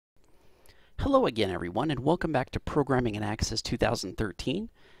Hello again, everyone, and welcome back to Programming and Access 2013.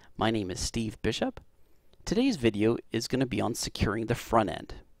 My name is Steve Bishop. Today's video is going to be on securing the front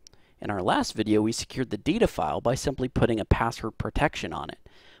end. In our last video, we secured the data file by simply putting a password protection on it.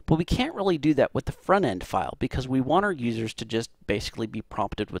 But we can't really do that with the front end file because we want our users to just basically be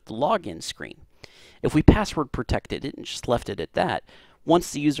prompted with the login screen. If we password protected it and just left it at that,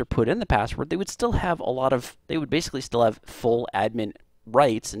 once the user put in the password, they would still have they would basically still have full admin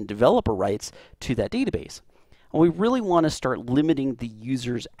rights and developer rights to that database. And we really want to start limiting the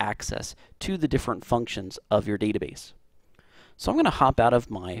user's access to the different functions of your database. So I'm going to hop out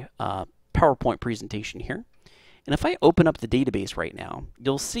of my PowerPoint presentation here. And if I open up the database right now,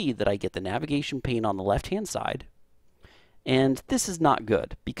 you'll see that I get the navigation pane on the left-hand side. And this is not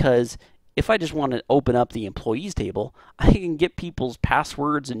good because if I just want to open up the employees table, I can get people's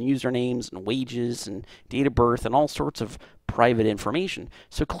passwords and usernames and wages and date of birth and all sorts of private information.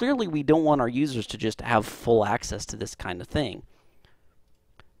 So clearly we don't want our users to just have full access to this kind of thing.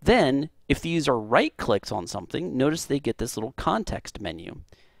 Then, if the user right-clicks on something, notice they get this little context menu.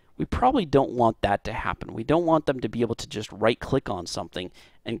 We probably don't want that to happen. We don't want them to be able to just right-click on something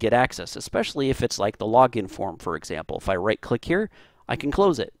and get access, especially if it's like the login form, for example. If I right-click here, I can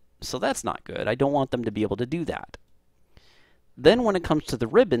close it. So that's not good. I don't want them to be able to do that. Then when it comes to the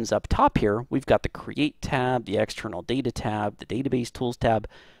ribbons up top here, we've got the Create tab, the External Data tab, the Database Tools tab.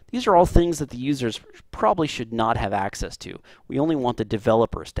 These are all things that the users probably should not have access to. We only want the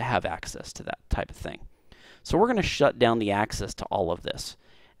developers to have access to that type of thing. So we're going to shut down the access to all of this.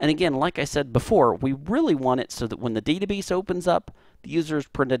 And again, like I said before, we really want it so that when the database opens up, the user is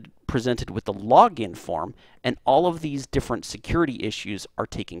presented with the login form, and all of these different security issues are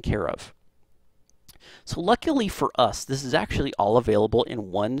taken care of. So luckily for us, this is actually all available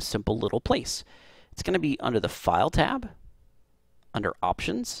in one simple little place. It's going to be under the File tab, under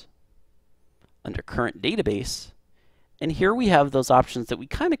Options, under Current Database, and here we have those options that we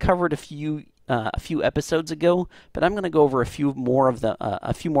kind of covered a few episodes ago, but I'm going to go over a few more of them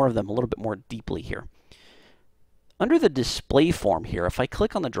a little bit more deeply here. Under the display form here, if I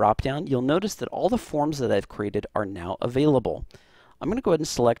click on the drop-down, you'll notice that all the forms that I've created are now available. I'm going to go ahead and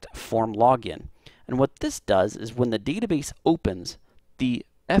select Form Login. And what this does is when the database opens, the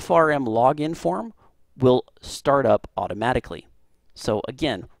FRM login form will start up automatically. So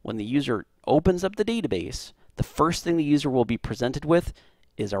again, when the user opens up the database, the first thing the user will be presented with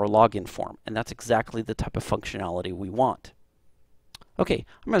is our login form, and that's exactly the type of functionality we want. Okay,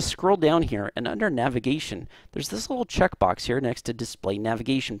 I'm going to scroll down here, and under Navigation, there's this little checkbox here next to Display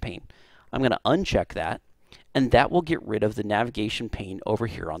Navigation Pane. I'm going to uncheck that, and that will get rid of the navigation pane over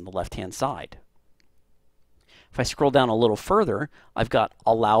here on the left-hand side. If I scroll down a little further, I've got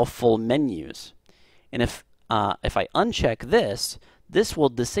Allow Full Menus. And if I uncheck this, this will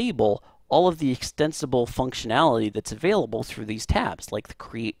disable all of the extensible functionality that's available through these tabs, like the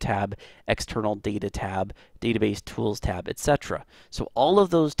Create tab, External Data tab, Database Tools tab, etc. So all of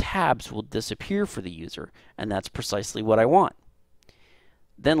those tabs will disappear for the user, and that's precisely what I want.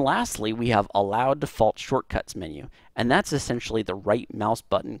 Then lastly, we have Allow Default Shortcuts menu, and that's essentially the right mouse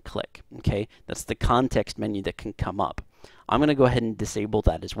button click. Okay, that's the context menu that can come up. I'm going to go ahead and disable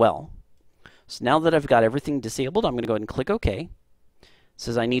that as well. So now that I've got everything disabled, I'm going to go ahead and click OK. It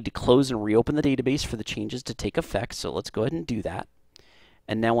says I need to close and reopen the database for the changes to take effect, so let's go ahead and do that.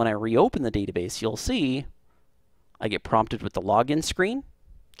 And now when I reopen the database, you'll see I get prompted with the login screen.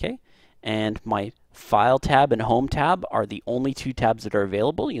 Okay, and my File tab and Home tab are the only two tabs that are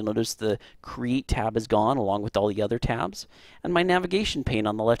available. You'll notice the Create tab is gone along with all the other tabs, and my navigation pane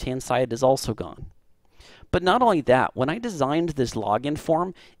on the left-hand side is also gone. But not only that, when I designed this login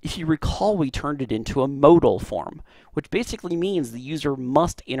form, if you recall, we turned it into a modal form, which basically means the user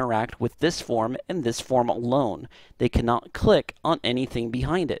must interact with this form and this form alone. They cannot click on anything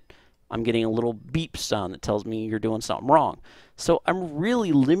behind it. I'm getting a little beep sound that tells me you're doing something wrong. So I'm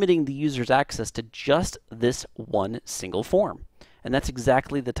really limiting the user's access to just this one single form. And that's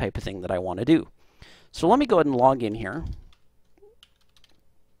exactly the type of thing that I want to do. So let me go ahead and log in here.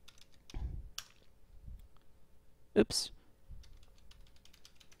 Oops.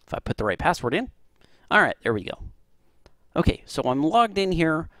 If I put the right password in. All right, there we go. Okay, so I'm logged in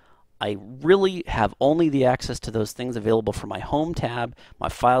here. I really have only the access to those things available for my Home tab, my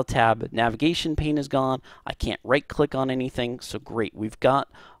File tab, navigation pane is gone. I can't right-click on anything, so great. We've got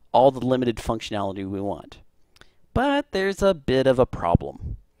all the limited functionality we want. But there's a bit of a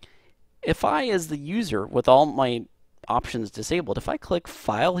problem. If I, as the user, with all my options disabled, if I click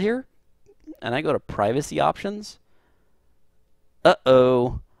File here, and I go to Privacy Options,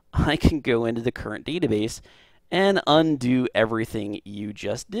 I can go into the current database and undo everything you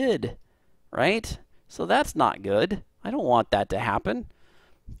just did. right? So that's not good. I don't want that to happen.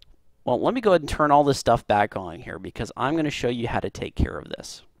 Well, let me go ahead and turn all this stuff back on here because I'm going to show you how to take care of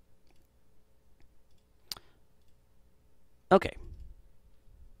this. Okay.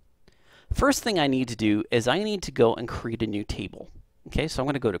 First thing I need to do is I need to go and create a new table. Okay, so I'm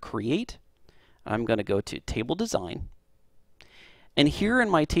going to go to Create. I'm going to go to Table Design. And here in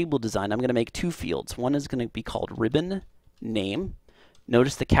my table design, I'm going to make two fields. One is going to be called Ribbon Name.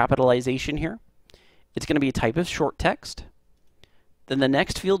 Notice the capitalization here. It's going to be a type of short text. Then the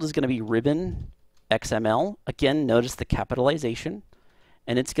next field is going to be Ribbon XML. Again, notice the capitalization.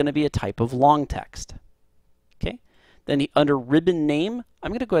 And it's going to be a type of long text. Okay. Then under Ribbon Name, I'm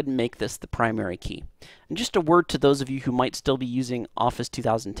going to go ahead and make this the primary key. And just a word to those of you who might still be using Office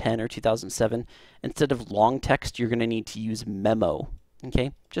 2010 or 2007, instead of long text, you're going to need to use memo,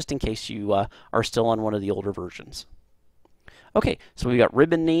 okay? Just in case you are still on one of the older versions. Okay, so we've got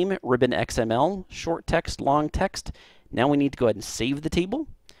Ribbon Name, Ribbon XML, short text, long text. Now we need to go ahead and save the table,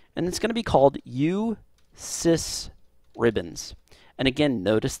 and it's going to be called USys Ribbons. And again,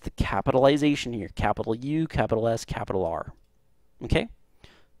 notice the capitalization here, capital U, capital S, capital R. Okay,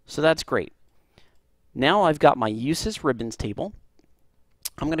 so that's great. Now I've got my USys Ribbons table.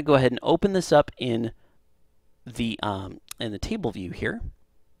 I'm going to go ahead and open this up in the table view here.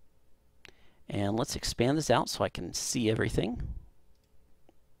 And let's expand this out so I can see everything.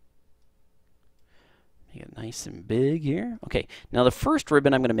 Make it nice and big here. Okay, now the first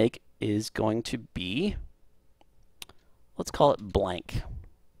ribbon I'm going to make is going to be, let's call it blank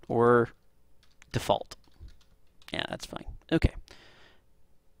or default. Yeah, that's fine. Okay.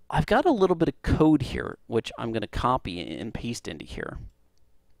 I've got a little bit of code here, which I'm going to copy and paste into here,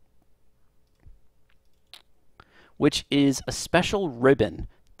 which is a special ribbon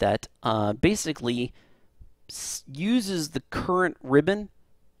that basically uses the current ribbon,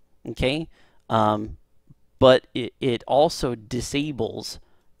 okay, but it also disables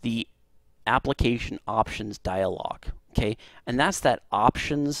the application options dialog. Okay, and that's that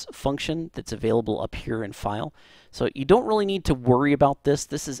options function that's available up here in File. So you don't really need to worry about this.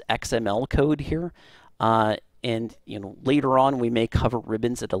 This is XML code here, and later on we may cover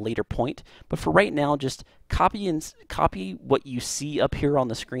ribbons at a later point. But for right now, just copy what you see up here on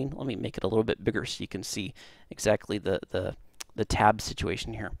the screen. Let me make it a little bit bigger so you can see exactly the tab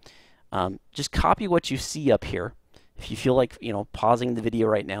situation here. Just copy what you see up here. If you feel like pausing the video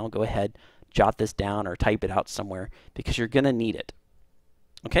right now, go ahead. Jot this down or type it out somewhere because you're going to need it.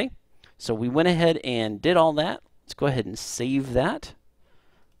 Okay, so we went ahead and did all that. Let's go ahead and save that.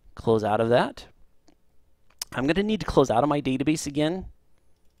 Close out of that. I'm going to need to close out of my database again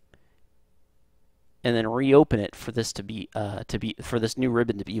and then reopen it for this for this new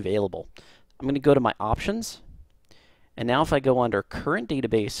ribbon to be available. I'm going to go to my options, and now if I go under current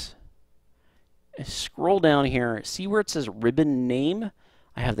database, scroll down here, see where it says ribbon name.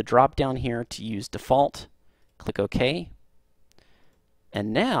 I have the drop down here to use default. Click OK.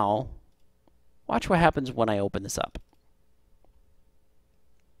 And now, watch what happens when I open this up.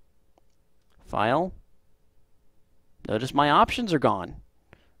 File. Notice my options are gone.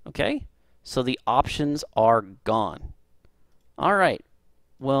 Okay? So the options are gone. All right.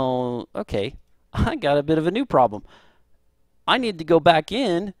 Well, okay. I got a bit of a new problem. I need to go back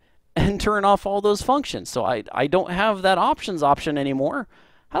in and turn off all those functions. So I don't have that options option anymore.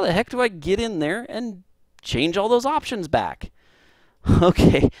 How the heck do I get in there and change all those options back?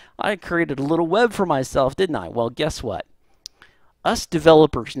 Okay, I created a little web for myself, didn't I? Well, guess what? Us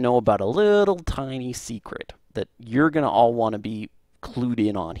developers know about a little tiny secret that you're going to all want to be clued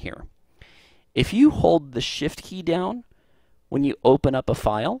in on here. If you hold the Shift key down when you open up a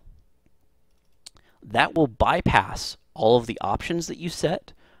file, that will bypass all of the options that you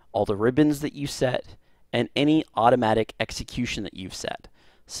set, all the ribbons that you set, and any automatic execution that you've set.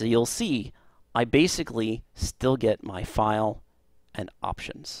 So you'll see I basically still get my file and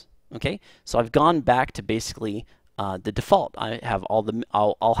options. Okay, so I've gone back to basically the default. I have all the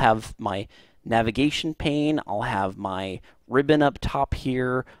I'll have my navigation pane, I'll have my ribbon up top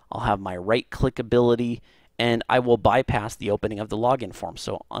here, I'll have my right click ability, and I will bypass the opening of the login form.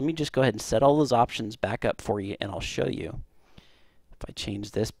 So let me just go ahead and set all those options back up for you, and I'll show you. If I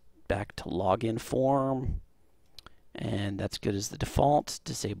change this back to login form, and that's good as the default.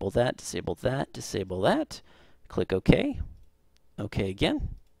 Disable that, disable that, disable that. Click OK. OK again.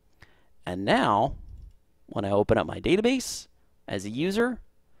 And now, when I open up my database as a user,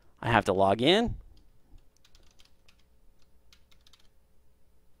 I have to log in.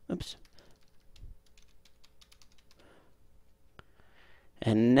 Oops.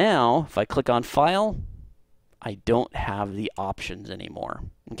 And now, if I click on File, I don't have the options anymore.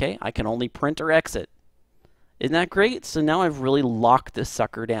 Okay, I can only print or exit. Isn't that great? So now I've really locked this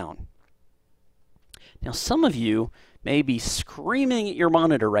sucker down. Now some of you may be screaming at your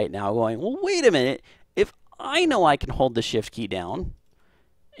monitor right now going, well, wait a minute. If I know I can hold the shift key down,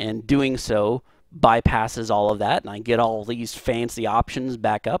 and doing so bypasses all of that, and I get all these fancy options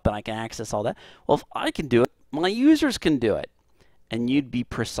back up, and I can access all that. Well, if I can do it, my users can do it. And you'd be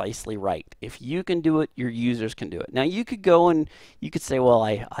precisely right. If you can do it, your users can do it. Now, you could go and you could say, well,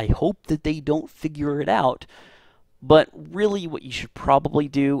 I hope that they don't figure it out. But really, what you should probably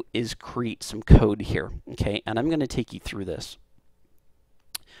do is create some code here. Okay, and I'm going to take you through this.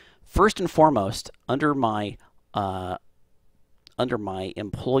 First and foremost, under my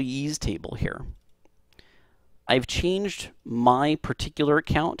employees table here, I've changed my particular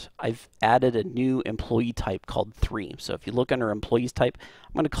account. I've added a new employee type called 3. So if you look under employees type,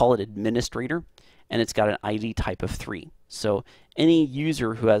 I'm going to call it administrator, and it's got an ID type of 3. So any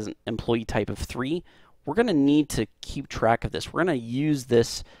user who has an employee type of 3, we're going to need to keep track of this. We're going to use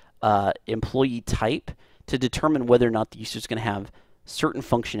this employee type to determine whether or not the user is going to have certain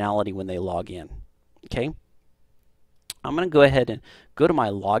functionality when they log in. Okay? I'm going to go ahead and go to my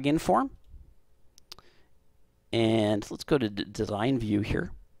login form. And let's go to design view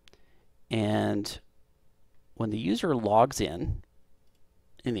here. And when the user logs in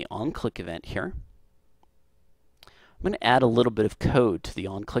the on-click event here, I'm going to add a little bit of code to the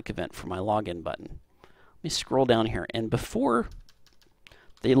on-click event for my login button. Let me scroll down here. And before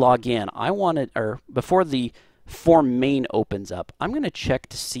they log in, before the form main opens up, I'm going to check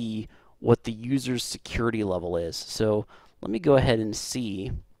to see what the user's security level is. So let me go ahead and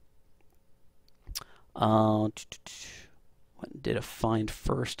see. What did I find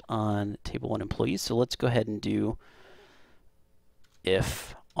first on table 1 employees? So let's go ahead and do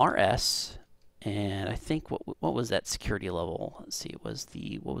if rs, and I think what was that security level? Let's see, it was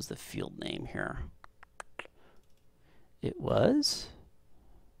what was the field name here? It was,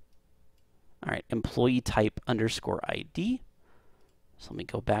 all right, employee type underscore ID. So let me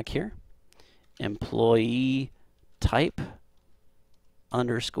go back here. Employee type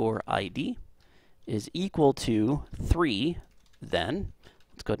underscore ID is equal to 3, then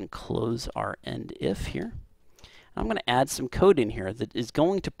let's go ahead and close our end if here. I'm going to add some code in here that is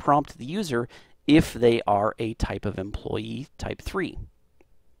going to prompt the user if they are a type of employee type 3.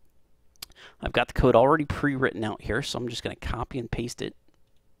 I've got the code already pre-written out here, so I'm just going to copy and paste it.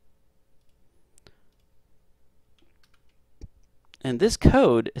 And this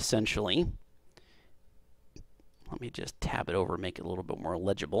code essentially, let me just tab it over and make it a little bit more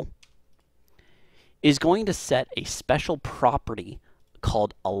legible, is going to set a special property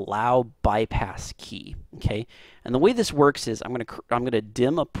called allow bypass key. Okay, and the way this works is I'm going to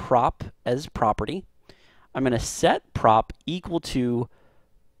dim a prop as property. I'm going to set prop equal to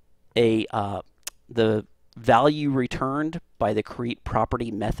the value returned by the create property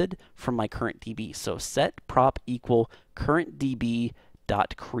method from my current DB. So set prop equal current DB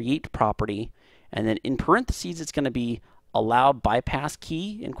dot create property, and then in parentheses it's going to be allow bypass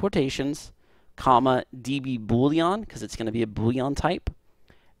key in quotations, comma DB boolean, because it's going to be a boolean type,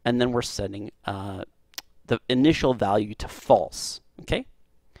 and then we're setting the initial value to false. Okay.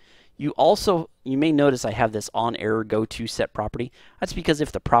 You may notice I have this on error go to set property. That's because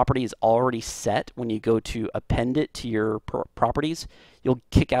if the property is already set, when you go to append it to your properties, you'll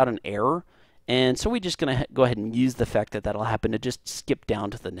kick out an error. And so we're just going to go ahead and use the fact that that'll happen to just skip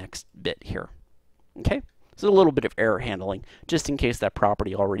down to the next bit here. Okay, so a little bit of error handling just in case that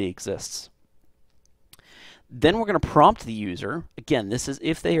property already exists. Then we're going to prompt the user. Again, this is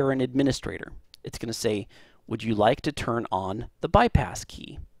if they are an administrator. It's going to say, would you like to turn on the bypass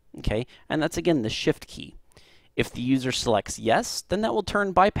key? Okay, and that's again the shift key. If the user selects yes, then that will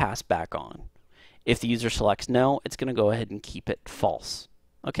turn bypass back on. If the user selects no, it's going to go ahead and keep it false.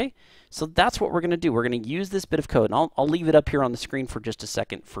 Okay, so that's what we're going to do. We're going to use this bit of code, and I'll leave it up here on the screen for just a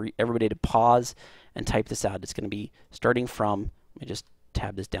second for everybody to pause and type this out. It's going to be starting from, let me just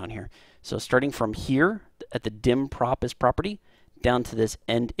tab this down here. So starting from here at the dim prop as property down to this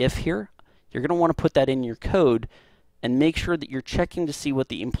end if here, you're going to want to put that in your code and make sure that you're checking to see what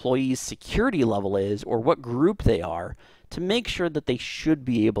the employee's security level is or what group they are to make sure that they should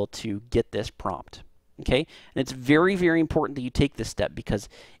be able to get this prompt. Okay, and it's very, very important that you take this step, because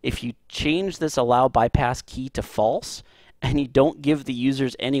if you change this allow bypass key to false and you don't give the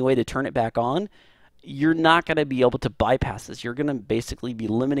users any way to turn it back on, you're not going to be able to bypass this. You're going to basically be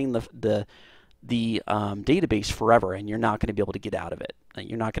limiting the database forever, and you're not going to be able to get out of it.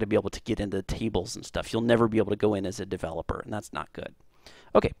 You're not going to be able to get into the tables and stuff. You'll never be able to go in as a developer, and that's not good.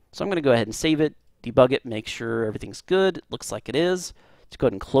 Okay, so I'm going to go ahead and save it, debug it, make sure everything's good. It looks like it is. Let's go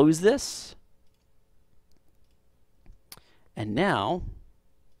ahead and close this. And now,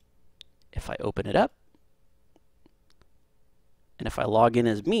 if I open it up, and if I log in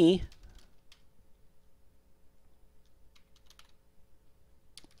as me,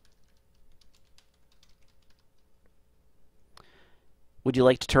 would you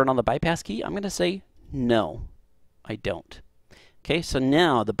like to turn on the bypass key? I'm going to say no, I don't. Okay, so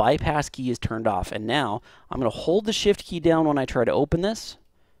now the bypass key is turned off, and now I'm going to hold the shift key down when I try to open this,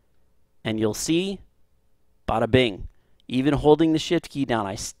 and you'll see, bada bing. Even holding the shift key down,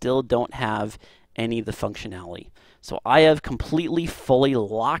 I still don't have any of the functionality. So I have completely, fully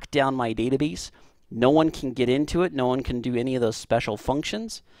locked down my database. No one can get into it. No one can do any of those special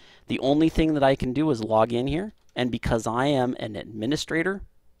functions. The only thing that I can do is log in here, and because I am an administrator,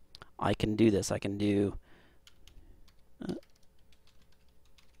 I can do this. I can do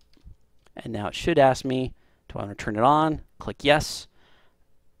and now it should ask me, do I want to turn it on? Click yes.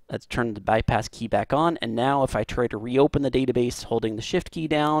 Let's turn the bypass key back on. And now if I try to reopen the database holding the shift key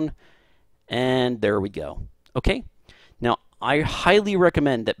down, and there we go. Okay. Now I highly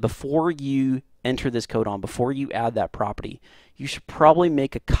recommend that before you enter this code on, before you add that property, you should probably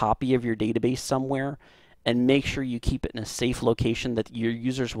make a copy of your database somewhere and make sure you keep it in a safe location that your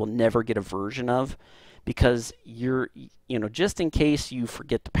users will never get a version of, because just in case you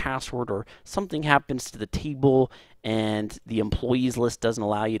forget the password or something happens to the table and the employees list doesn't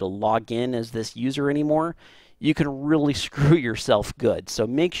allow you to log in as this user anymore, you can really screw yourself good. So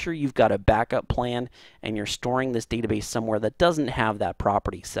make sure you've got a backup plan and you're storing this database somewhere that doesn't have that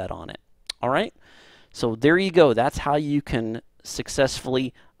property set on it. All right, so there you go. That's how you can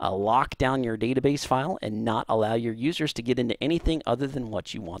successfully lock down your database file and not allow your users to get into anything other than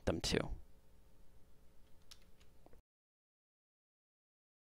what you want them to.